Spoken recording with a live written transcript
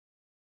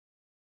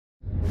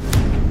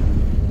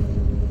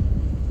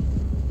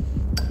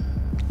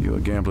You a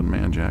gambling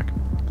man, Jack?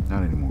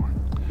 Not anymore.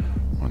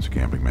 Once a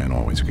gambling man,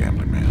 always a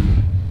gambling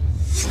man.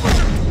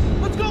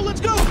 Let's go, let's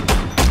go!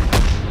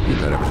 You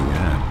bet everything you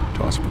had.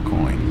 Toss up a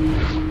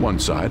coin. One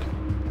side,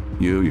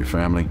 you, your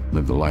family,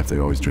 live the life they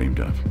always dreamed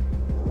of.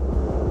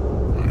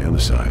 On the other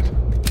side,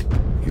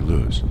 you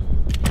lose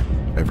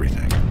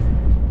everything.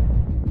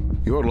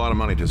 You owed a lot of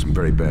money to some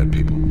very bad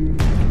people.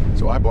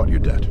 So I bought your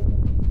debt.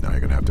 Now you're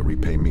gonna have to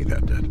repay me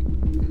that debt.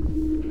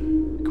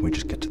 Can we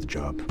just get to the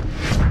job?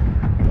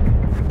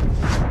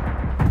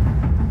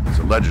 It's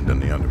a legend in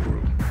the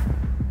underworld.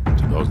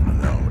 To those in the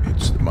know,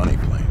 it's the money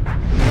plane.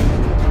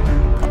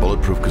 A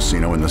bulletproof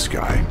casino in the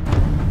sky,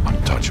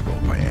 untouchable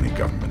by any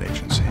government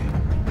agency.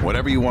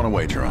 Whatever you want to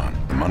wager on,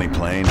 the money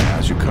plane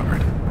has you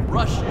covered.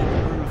 Russian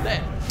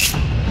roulette.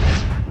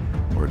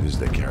 Word is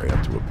they carry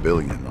up to $1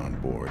 billion on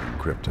board in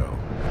crypto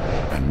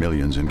and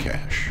millions in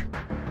cash.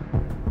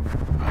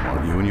 I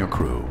want you and your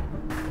crew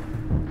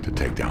to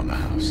take down the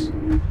house.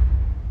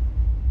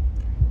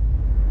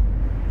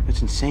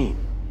 That's insane.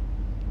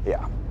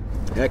 Yeah.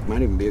 Heck,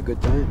 might even be a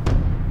good time.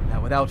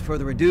 Now, without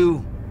further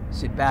ado,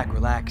 sit back,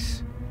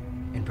 relax,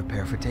 and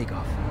prepare for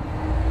takeoff.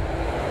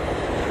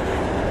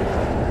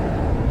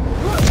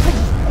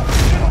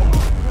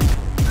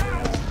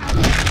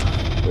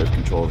 We have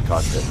control of the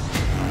cockpit.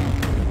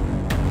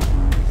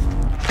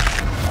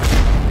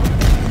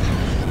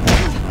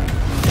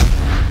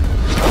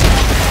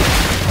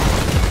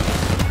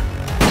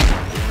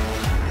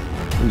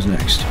 Who's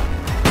next?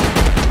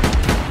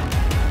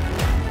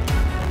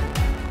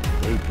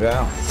 Hey,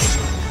 pal.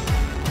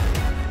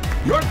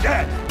 You're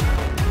dead!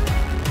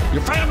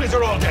 Your families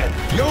are all dead!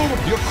 You,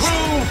 your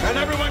crew, and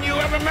everyone you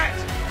ever met!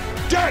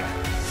 Dead!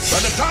 By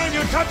the time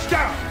you touch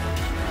down!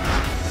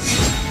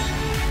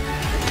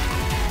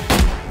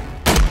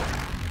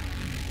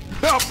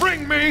 Now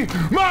bring me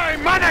my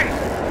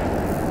money!